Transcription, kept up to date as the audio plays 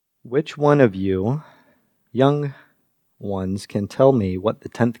Which one of you, young ones, can tell me what the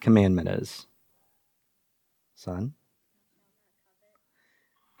 10th commandment is? Son?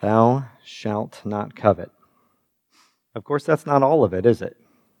 Thou shalt not covet. Of course, that's not all of it, is it?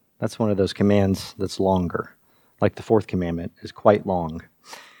 That's one of those commands that's longer. Like the 4th commandment is quite long.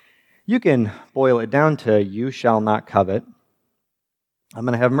 You can boil it down to, you shall not covet. I'm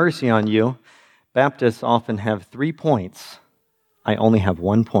going to have mercy on you. Baptists often have 3 points. I only have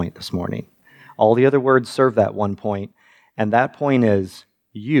 1 point this morning. All the other words serve that 1 point, and that point is,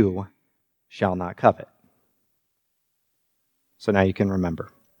 you shall not covet. So now you can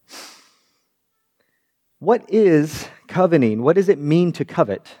remember. What is coveting? What does it mean to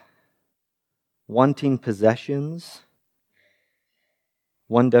covet? Wanting possessions?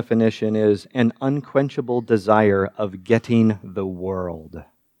 One definition is an unquenchable desire of getting the world.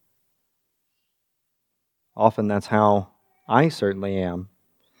 Often that's how I certainly am.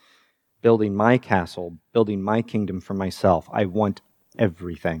 Building my castle, building my kingdom for myself. I want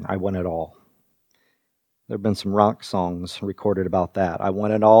everything. I want it all. There have been some rock songs recorded about that. I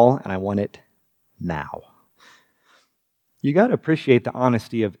want it all, and I want it now. You got to appreciate the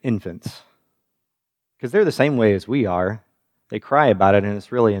honesty of infants, because they're the same way as we are. They cry about it, and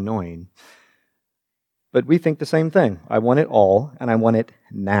it's really annoying. But we think the same thing. I want it all, and I want it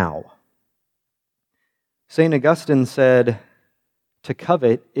now. St. Augustine said, to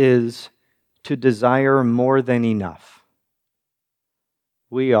covet is to desire more than enough.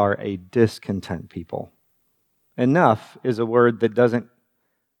 We are a discontent people. Enough is a word that doesn't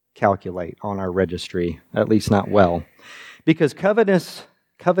calculate on our registry, at least not well. Because covetousness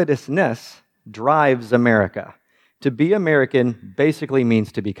drives America. To be American basically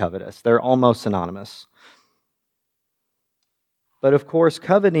means to be covetous. They're almost synonymous. But of course,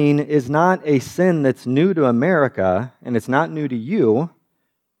 coveting is not a sin that's new to America, and it's not new to you.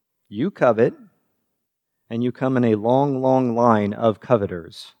 You covet, and you come in a long, long line of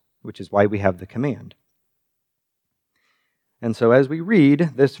coveters, which is why we have the command. And so as we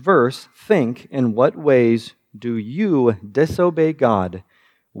read this verse, think, in what ways do you disobey God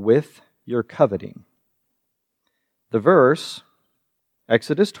with your coveting? The verse,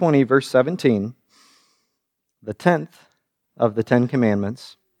 Exodus 20, verse 17, the 10th of the 10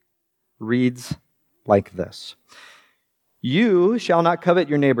 commandments, reads like this. You shall not covet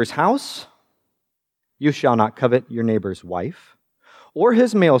your neighbor's house. You shall not covet your neighbor's wife, or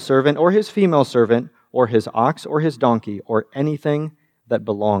his male servant, or his female servant, or his ox, or his donkey, or anything that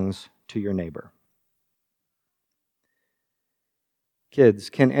belongs to your neighbor.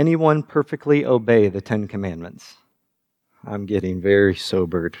 Kids, can anyone perfectly obey the 10 commandments? I'm getting very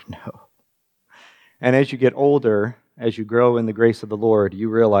sobered. No. And as you get older, as you grow in the grace of the Lord, you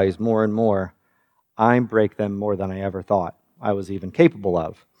realize more and more, I break them more than I ever thought I was even capable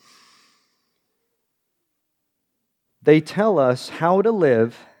of. They tell us how to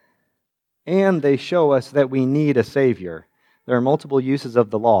live, and they show us that we need a Savior. There are multiple uses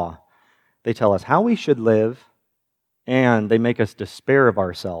of the law. They tell us how we should live, and they make us despair of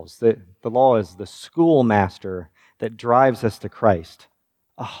ourselves. The law is the schoolmaster that drives us to Christ.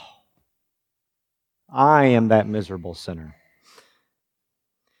 Oh, I am that miserable sinner.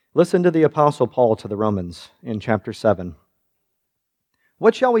 Listen to the Apostle Paul to the Romans in chapter 7.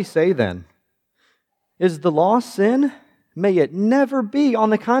 What shall we say then? Is the law sin? May it never be. On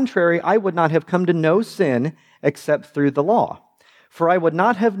the contrary, I would not have come to know sin except through the law. For I would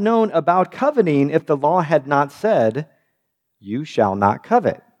not have known about coveting if the law had not said, you shall not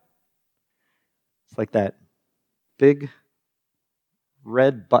covet. It's like that big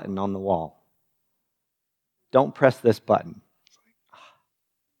red button on the wall. Don't press this button.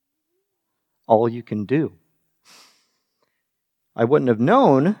 All you can do. I wouldn't have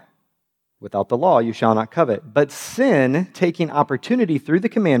known without the law, you shall not covet. But sin, taking opportunity through the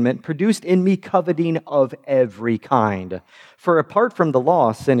commandment, produced in me coveting of every kind. For apart from the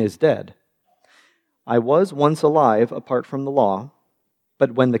law, sin is dead. I was once alive apart from the law,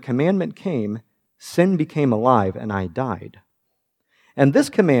 but when the commandment came, sin became alive and I died. And this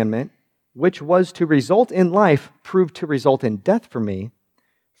commandment, which was to result in life, proved to result in death for me.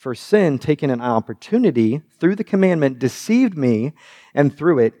 For sin, taking an opportunity through the commandment, deceived me, and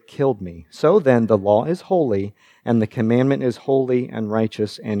through it killed me. So then the law is holy, and the commandment is holy and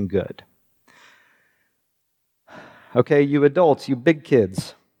righteous and good. Okay, you adults, you big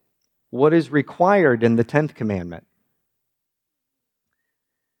kids, what is required in the 10th commandment?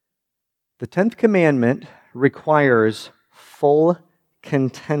 The 10th commandment requires full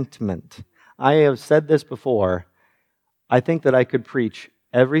contentment. I have said this before. I think that I could preach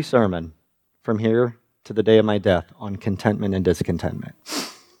every sermon from here to the day of my death on contentment and discontentment.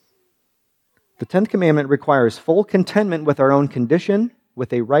 The 10th commandment requires full contentment with our own condition,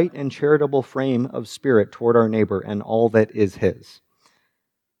 with a right and charitable frame of spirit toward our neighbor and all that is his.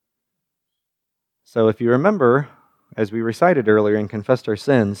 So if you remember, as we recited earlier and confessed our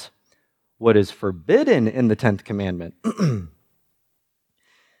sins, what is forbidden in the 10th commandment? The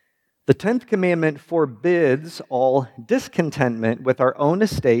 10th commandment forbids all discontentment with our own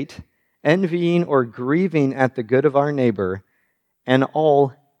estate, envying or grieving at the good of our neighbor, and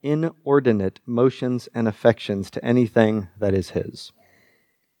all inordinate motions and affections to anything that is his.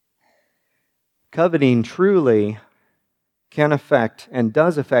 Coveting truly can affect and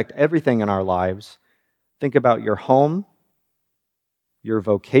does affect everything in our lives. Think about your home, your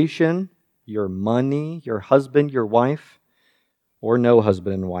vocation, your money, your husband, your wife, or no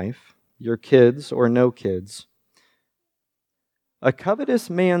husband and wife, your kids or no kids. A covetous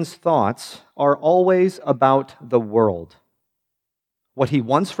man's thoughts are always about the world. What he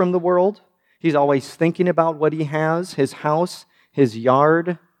wants from the world. He's always thinking about what he has, his house, his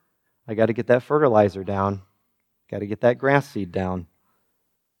yard. I got to get that fertilizer down. Got to get that grass seed down.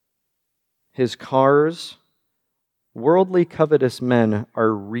 His cars. Worldly covetous men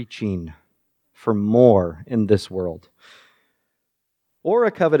are reaching for more in this world. Or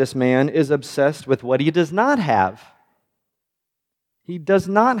a covetous man is obsessed with what he does not have. He does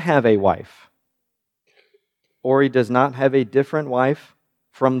not have a wife. Or he does not have a different wife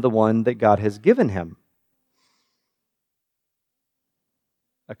from the one that God has given him.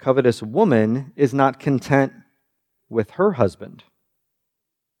 A covetous woman is not content with her husband.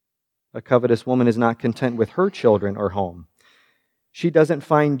 A covetous woman is not content with her children or home. She doesn't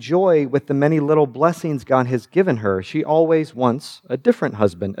find joy with the many little blessings God has given her. She always wants a different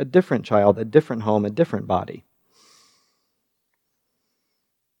husband, a different child, a different home, a different body.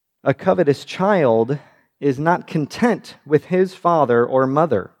 A covetous child is not content with his father or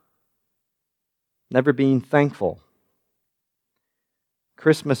mother, never being thankful.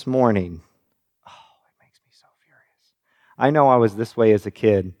 Christmas morning. Oh, it makes me so furious. I know I was this way as a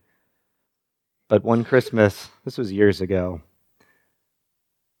kid, but one Christmas, this was years ago,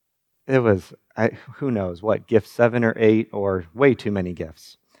 it was, who knows what, gift 7 or 8 or way too many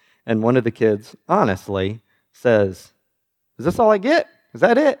gifts. And one of the kids, honestly, says, "Is this all I get? Is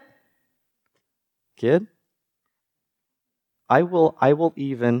that it?" Kid, I will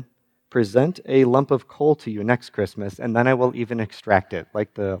even present a lump of coal to you next Christmas, and then I will even extract it,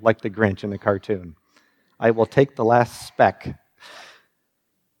 like the Grinch in the cartoon. I will take the last speck.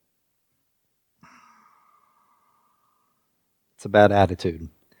 It's a bad attitude.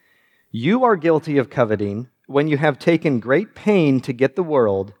 You are guilty of coveting when you have taken great pain to get the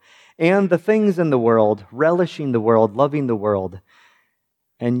world and the things in the world, relishing the world, loving the world,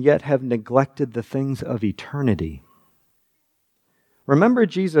 and yet have neglected the things of eternity. Remember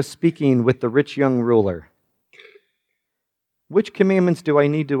Jesus speaking with the rich young ruler. Which commandments do I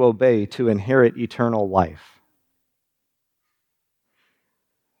need to obey to inherit eternal life?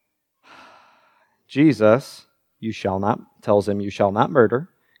 Jesus, tells him, you shall not murder,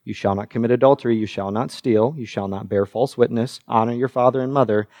 you shall not commit adultery, you shall not steal, you shall not bear false witness, honor your father and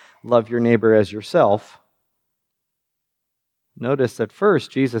mother, love your neighbor as yourself. Notice at first,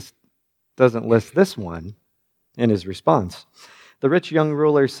 Jesus doesn't list this one in his response. The rich young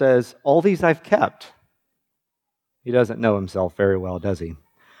ruler says, all these I've kept. He doesn't know himself very well, does he?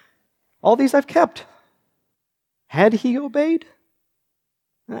 All these I've kept. Had he obeyed?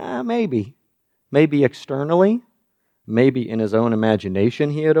 Maybe. Maybe externally. Maybe in his own imagination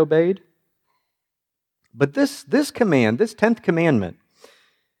he had obeyed. But this command, this 10th commandment,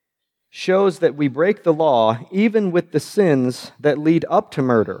 shows that we break the law even with the sins that lead up to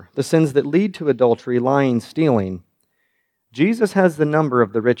murder, the sins that lead to adultery, lying, stealing. Jesus has the number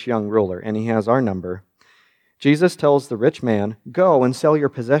of the rich young ruler, and he has our number. Jesus tells the rich man, go and sell your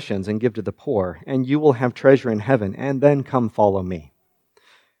possessions and give to the poor, and you will have treasure in heaven, and then come follow me.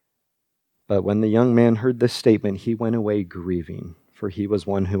 But when the young man heard this statement, he went away grieving, for he was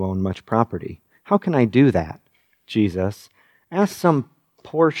one who owned much property. How can I do that, Jesus? Ask some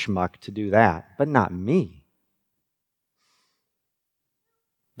poor schmuck to do that, but not me.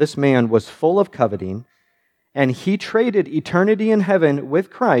 This man was full of coveting, and he traded eternity in heaven with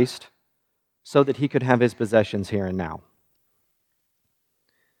Christ so that he could have his possessions here and now.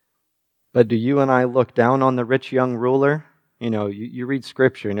 But do you and I look down on the rich young ruler? You read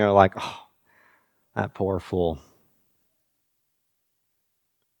Scripture and you're like, oh, that poor fool.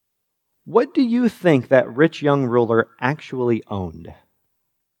 What do you think that rich young ruler actually owned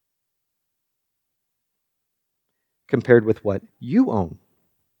compared with what you own,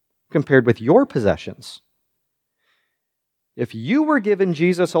 compared with your possessions? If you were given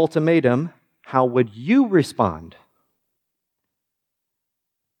Jesus' ultimatum, how would you respond?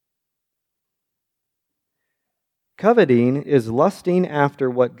 Coveting is lusting after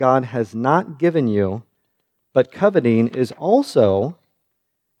what God has not given you, but coveting is also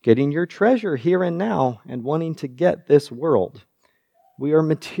getting your treasure here and now and wanting to get this world. We are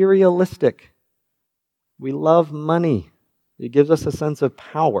materialistic. We love money. It gives us a sense of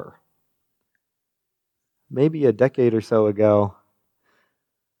power. Maybe a decade or so ago,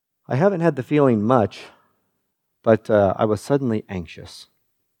 I haven't had the feeling much, but I was suddenly anxious.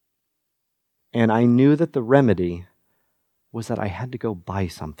 And I knew that the remedy was that I had to go buy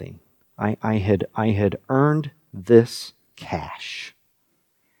something. I had earned this cash,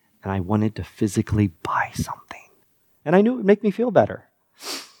 and I wanted to physically buy something. And I knew it would make me feel better.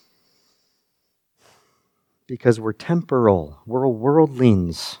 Because we're temporal, we're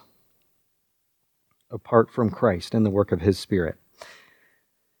worldlings apart from Christ and the work of His Spirit.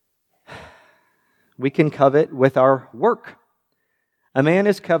 We can covet with our work. A man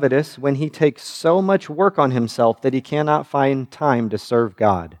is covetous when he takes so much work on himself that he cannot find time to serve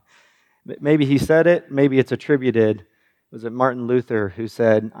God. Maybe he said it, maybe it's attributed. Was it Martin Luther who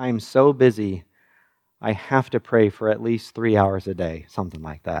said, "I'm so busy, I have to pray for at least 3 hours a day," something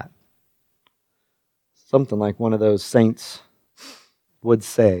like that. Something like one of those saints would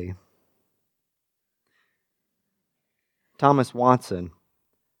say. Thomas Watson,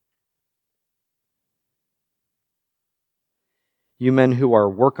 you men who are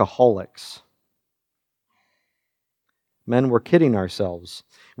workaholics. Men, we're kidding ourselves.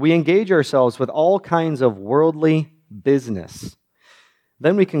 We engage ourselves with all kinds of worldly business.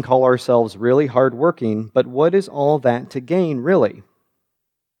 Then we can call ourselves really hardworking, but what is all that to gain, really?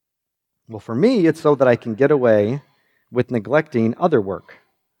 Well, for me, it's so that I can get away with neglecting other work.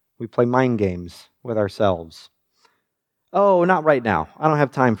 We play mind games with ourselves. Oh, not right now. I don't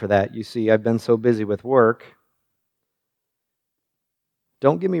have time for that. You see, I've been so busy with work.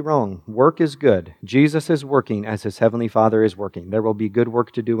 Don't get me wrong, work is good. Jesus is working as His Heavenly Father is working. There will be good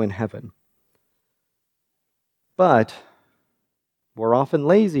work to do in heaven. But we're often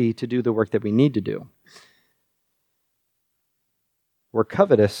lazy to do the work that we need to do. We're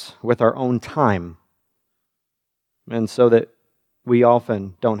covetous with our own time, and so that we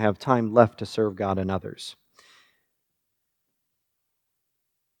often don't have time left to serve God and others.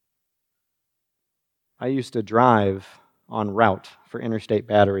 I used to drive on route for Interstate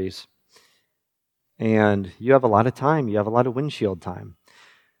Batteries. And you have a lot of time. You have a lot of windshield time.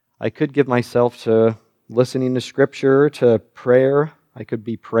 I could give myself to listening to Scripture, to prayer. I could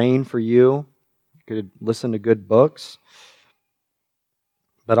be praying for you. I could listen to good books.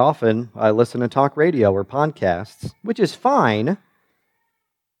 But often I listen to talk radio or podcasts, which is fine.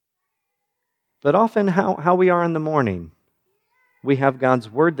 But often how we are in the morning, we have God's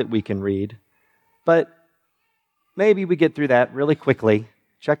Word that we can read. But maybe we get through that really quickly,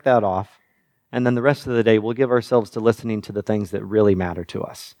 check that off, and then the rest of the day we'll give ourselves to listening to the things that really matter to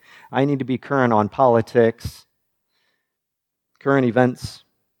us. I need to be current on politics, current events.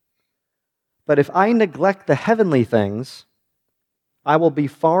 But if I neglect the heavenly things, I will be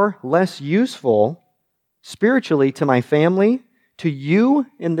far less useful spiritually to my family, to you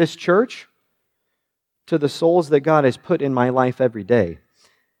in this church, to the souls that God has put in my life every day.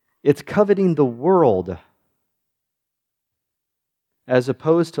 It's coveting the world as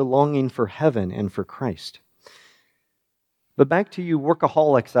opposed to longing for heaven and for Christ. But back to you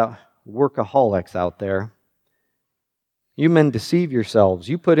workaholics out there. You men deceive yourselves.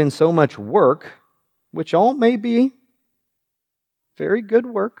 You put in so much work, which all may be very good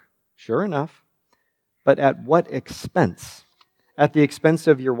work, sure enough, but at what expense? At the expense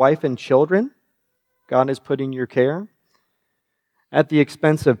of your wife and children God has put in your care? At the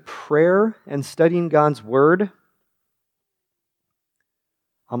expense of prayer and studying God's Word?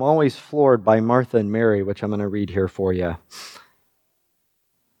 I'm always floored by Martha and Mary, which I'm going to read here for you.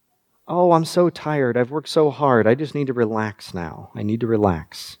 Oh, I'm so tired. I've worked so hard. I just need to relax now. I need to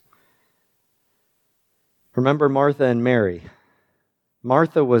relax. Remember Martha and Mary?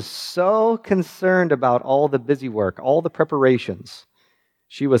 Martha was so concerned about all the busy work, all the preparations.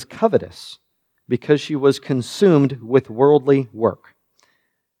 She was covetous because she was consumed with worldly work.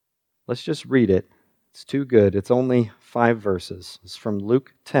 Let's just read it. It's too good. It's only 5 verses. It's from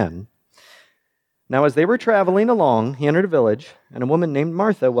Luke 10. Now, as they were traveling along, he entered a village, and a woman named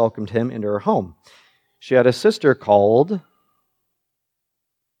Martha welcomed him into her home. She had a sister called...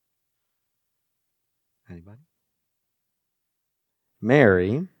 Anybody?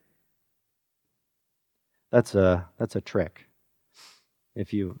 Mary. That's a trick.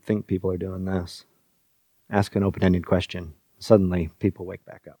 If you think people are doing this, ask an open-ended question. Suddenly, people wake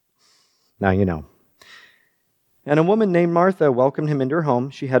back up. Now you know. And a woman named Martha welcomed him into her home.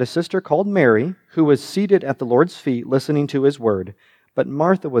 She had a sister called Mary, who was seated at the Lord's feet listening to his word. But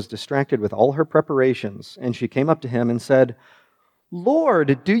Martha was distracted with all her preparations, and she came up to him and said,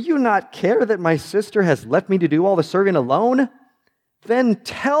 Lord, do you not care that my sister has left me to do all the serving alone? Then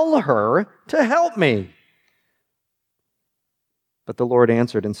tell her to help me. But the Lord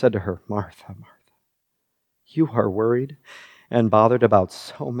answered and said to her, Martha, Martha, you are worried and bothered about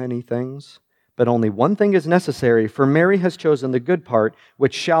so many things, but only one thing is necessary, for Mary has chosen the good part,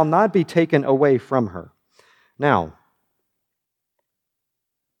 which shall not be taken away from her. Now,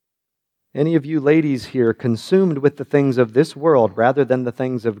 any of you ladies here consumed with the things of this world rather than the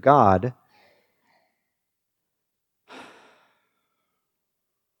things of God,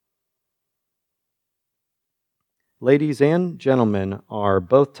 ladies and gentlemen are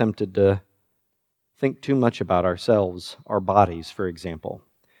both tempted to think too much about ourselves, our bodies, for example.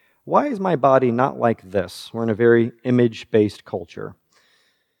 Why is my body not like this? We're in a very image-based culture.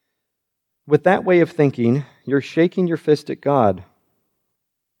 With that way of thinking, you're shaking your fist at God.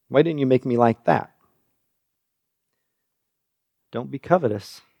 Why didn't you make me like that? Don't be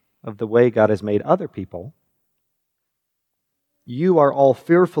covetous of the way God has made other people. You are all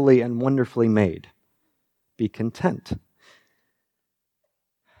fearfully and wonderfully made. Be content.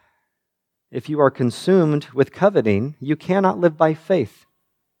 If you are consumed with coveting, you cannot live by faith.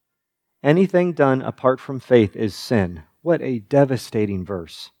 Anything done apart from faith is sin. What a devastating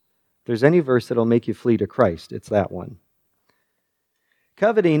verse. If there's any verse that'll make you flee to Christ, it's that one.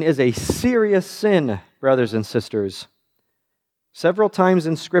 Coveting is a serious sin, brothers and sisters. Several times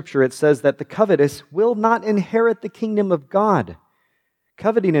in Scripture it says that the covetous will not inherit the kingdom of God.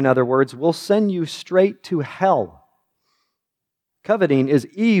 Coveting, in other words, will send you straight to hell. Coveting is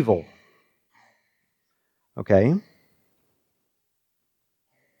evil. Okay?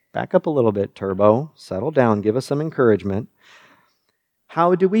 Back up a little bit, Turbo. Settle down. Give us some encouragement.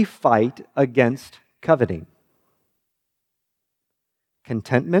 How do we fight against coveting?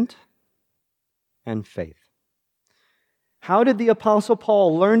 Contentment and faith. How did the Apostle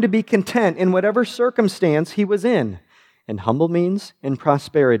Paul learn to be content in whatever circumstance he was in? In humble means, in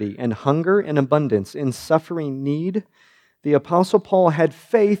prosperity, in hunger and abundance, in suffering need. The Apostle Paul had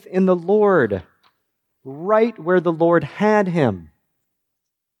faith in the Lord, right where the Lord had him.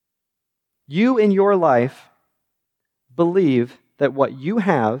 You in your life believe that what you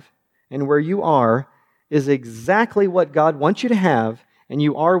have and where you are is exactly what God wants you to have, and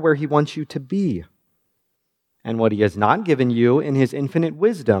you are where He wants you to be. And what He has not given you in His infinite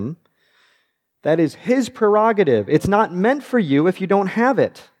wisdom, that is His prerogative. It's not meant for you if you don't have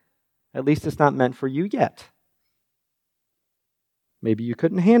it. At least it's not meant for you yet. Maybe you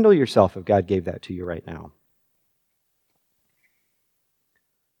couldn't handle yourself if God gave that to you right now.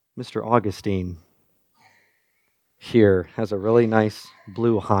 Mr. Augustine here has a really nice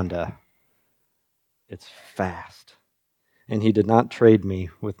blue Honda. It's fast. And he did not trade me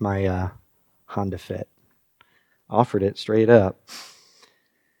with my Honda Fit. Offered it straight up.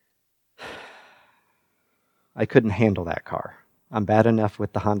 I couldn't handle that car. I'm bad enough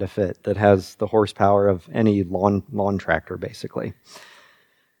with the Honda Fit that has the horsepower of any lawn tractor, basically.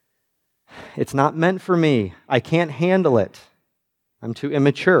 It's not meant for me. I can't handle it. I'm too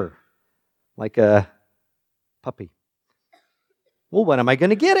immature, like a puppy. Well, when am I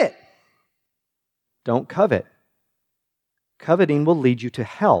going to get it? Don't covet. Coveting will lead you to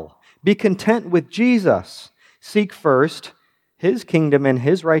hell. Be content with Jesus. Seek first His kingdom and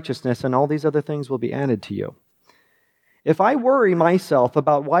His righteousness, and all these other things will be added to you. If I worry myself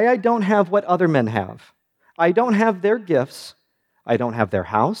about why I don't have what other men have, I don't have their gifts, I don't have their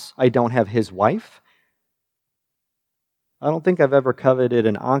house, I don't have his wife. I don't think I've ever coveted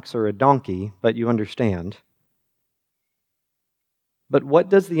an ox or a donkey, but you understand. But what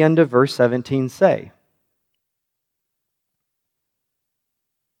does the end of verse 17 say?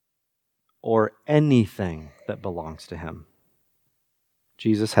 Or anything that belongs to Him.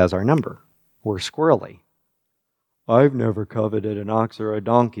 Jesus has our number. We're squirrely. I've never coveted an ox or a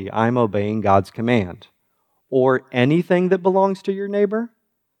donkey. I'm obeying God's command. Or anything that belongs to your neighbor.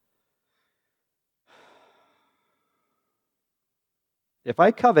 If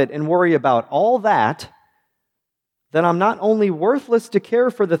I covet and worry about all that, then I'm not only worthless to care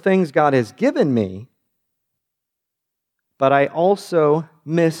for the things God has given me, but I also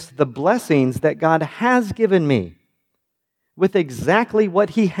miss the blessings that God has given me with exactly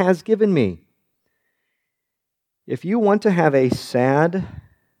what He has given me. If you want to have a sad,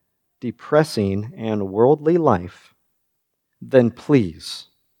 depressing, and worldly life, then please,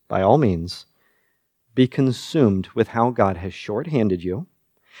 by all means, be consumed with how God has shorthanded you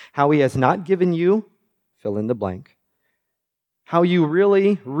how he has not given you, fill in the blank, how you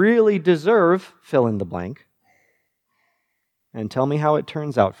really, really deserve, fill in the blank, and tell me how it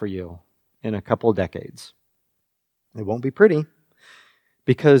turns out for you in a couple decades. It won't be pretty,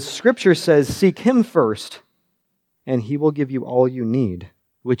 because Scripture says, seek him first, and he will give you all you need,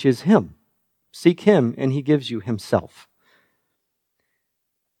 which is him. Seek him, and he gives you himself.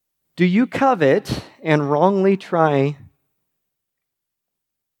 Do you covet and wrongly try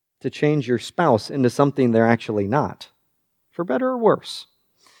to change your spouse into something they're actually not, for better or worse?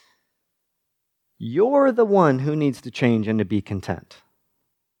 You're the one who needs to change and to be content.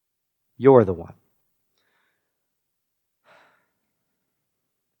 You're the one.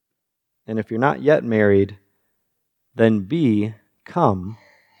 And if you're not yet married, then become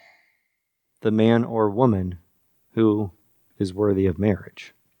the man or woman who is worthy of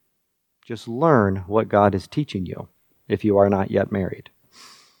marriage. Just learn what God is teaching you if you are not yet married.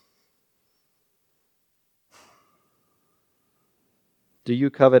 Do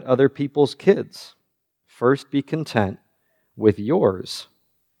you covet other people's kids? First be content with yours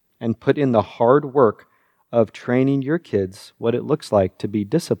and put in the hard work of training your kids what it looks like to be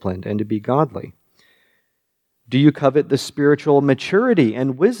disciplined and to be godly. Do you covet the spiritual maturity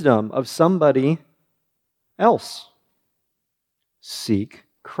and wisdom of somebody else? Seek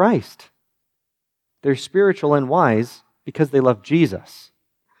Christ. They're spiritual and wise because they love Jesus.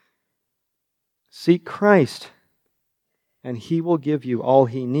 Seek Christ, and he will give you all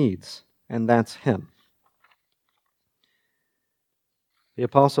he needs, and that's him. The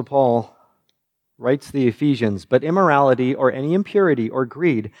Apostle Paul writes the Ephesians, but immorality or any impurity or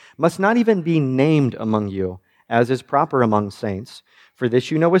greed must not even be named among you, as is proper among saints. For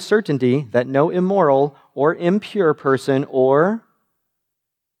this you know with certainty, that no immoral or impure person or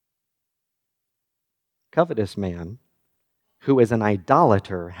covetous man who is an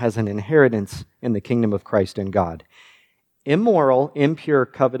idolater has an inheritance in the kingdom of Christ and God. Immoral, impure,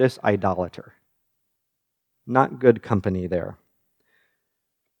 covetous, idolater. Not good company there.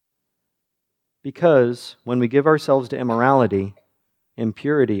 Because when we give ourselves to immorality,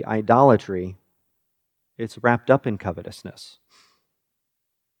 impurity, idolatry, it's wrapped up in covetousness.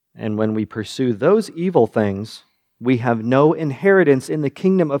 And when we pursue those evil things, we have no inheritance in the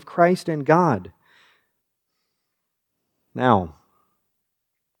kingdom of Christ and God. Now,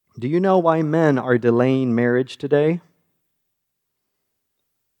 do you know why men are delaying marriage today?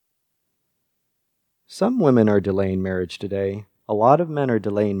 Some women are delaying marriage today. A lot of men are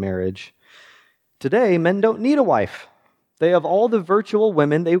delaying marriage. Today, men don't need a wife. They have all the virtual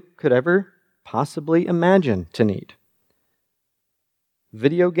women they could ever possibly imagine to need.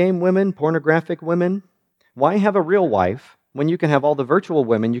 Video game women, pornographic women. Why have a real wife when you can have all the virtual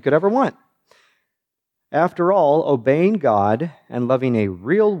women you could ever want? After all, obeying God and loving a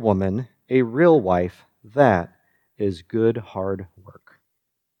real woman, a real wife, that is good, hard work.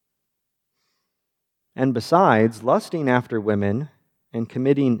 And besides, lusting after women and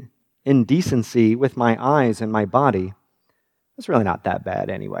committing indecency with my eyes and my body, that's really not that bad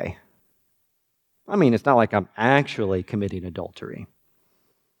anyway. I mean, it's not like I'm actually committing adultery.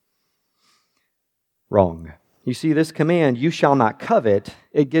 Wrong. You see, this command, you shall not covet,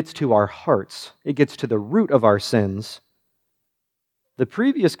 it gets to our hearts. It gets to the root of our sins. The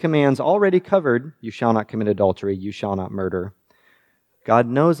previous commands already covered, you shall not commit adultery, you shall not murder. God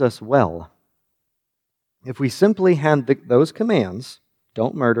knows us well. If we simply had those commands,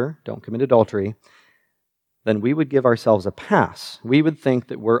 don't murder, don't commit adultery, then we would give ourselves a pass. We would think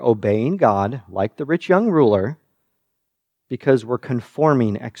that we're obeying God, like the rich young ruler, because we're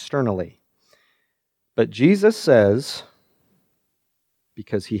conforming externally. But Jesus says,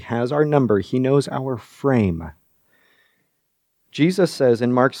 because he has our number, he knows our frame. Jesus says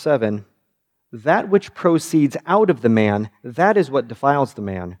in Mark 7, that which proceeds out of the man, that is what defiles the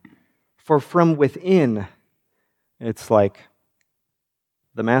man. For from within, it's like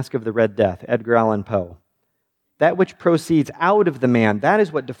The Mask of the Red Death, Edgar Allan Poe. That which proceeds out of the man, that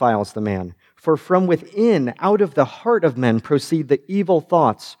is what defiles the man. For from within, out of the heart of men, proceed the evil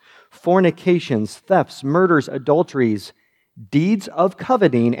thoughts, fornications, thefts, murders, adulteries, deeds of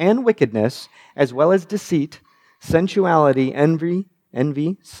coveting and wickedness, as well as deceit, sensuality, envy,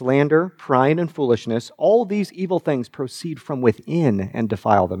 slander, pride, and foolishness. All these evil things proceed from within and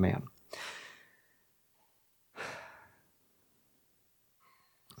defile the man.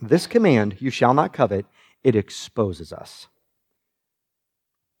 This command, you shall not covet, it exposes us.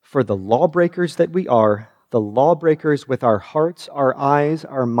 For the lawbreakers that we are, the lawbreakers with our hearts, our eyes,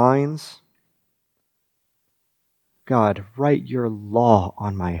 our minds, God, write your law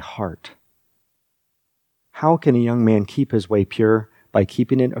on my heart. How can a young man keep his way pure? by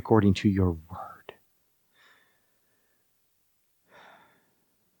keeping it according to your word.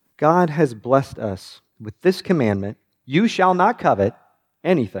 God has blessed us with this commandment, you shall not covet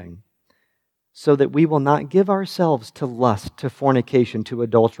anything, so that we will not give ourselves to lust, to fornication, to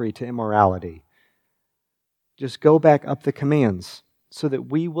adultery, to immorality. Just go back up the commands so that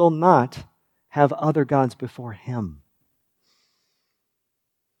we will not have other gods before Him.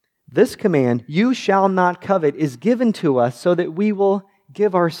 This command, you shall not covet, is given to us so that we will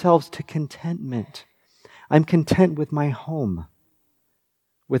give ourselves to contentment. I'm content with my home,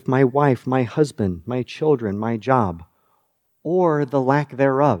 with my wife, my husband, my children, my job, or the lack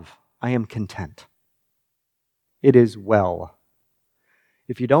thereof. I am content. It is well.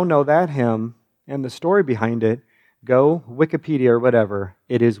 If you don't know that hymn and the story behind it, go Wikipedia or whatever.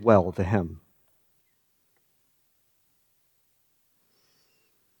 It is well, the hymn.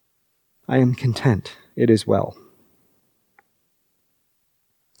 I am content. It is well.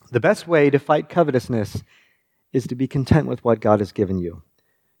 The best way to fight covetousness is to be content with what God has given you.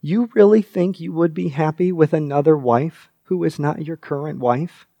 You really think you would be happy with another wife who is not your current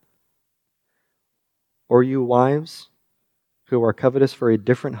wife? Or you wives who are covetous for a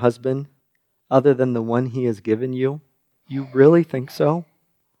different husband other than the one He has given you? You really think so?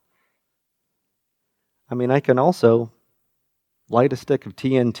 I mean, I can also light a stick of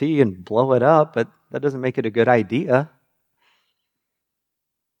TNT and blow it up, but that doesn't make it a good idea.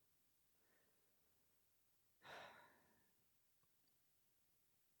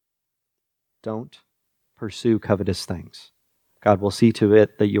 Don't pursue covetous things. God will see to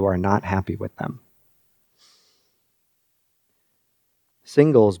it that you are not happy with them.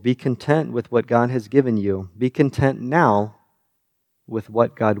 Singles, be content with what God has given you. Be content now with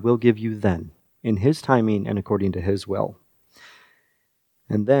what God will give you then, in His timing and according to His will.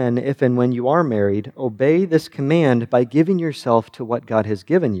 And then, if and when you are married, obey this command by giving yourself to what God has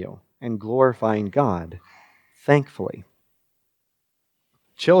given you and glorifying God thankfully.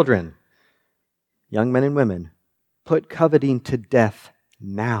 Children, young men and women, put coveting to death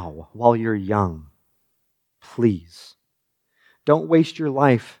now while you're young. Please. Don't waste your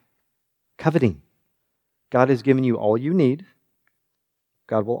life coveting. God has given you all you need.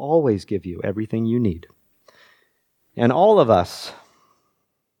 God will always give you everything you need. And all of us,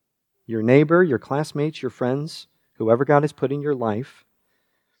 your neighbor, your classmates, your friends, whoever God has put in your life,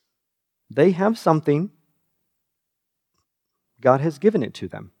 they have something. God has given it to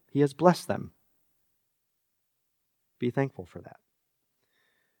them. He has blessed them. Be thankful for that.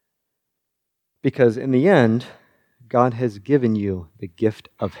 Because in the end, God has given you the gift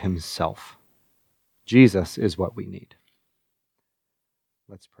of Himself. Jesus is what we need.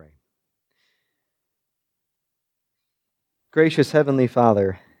 Let's pray. Gracious Heavenly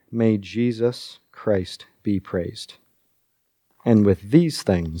Father, may Jesus Christ be praised. And with these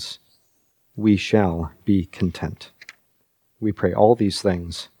things, we shall be content. We pray all these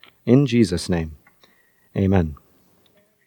things in Jesus' name. Amen.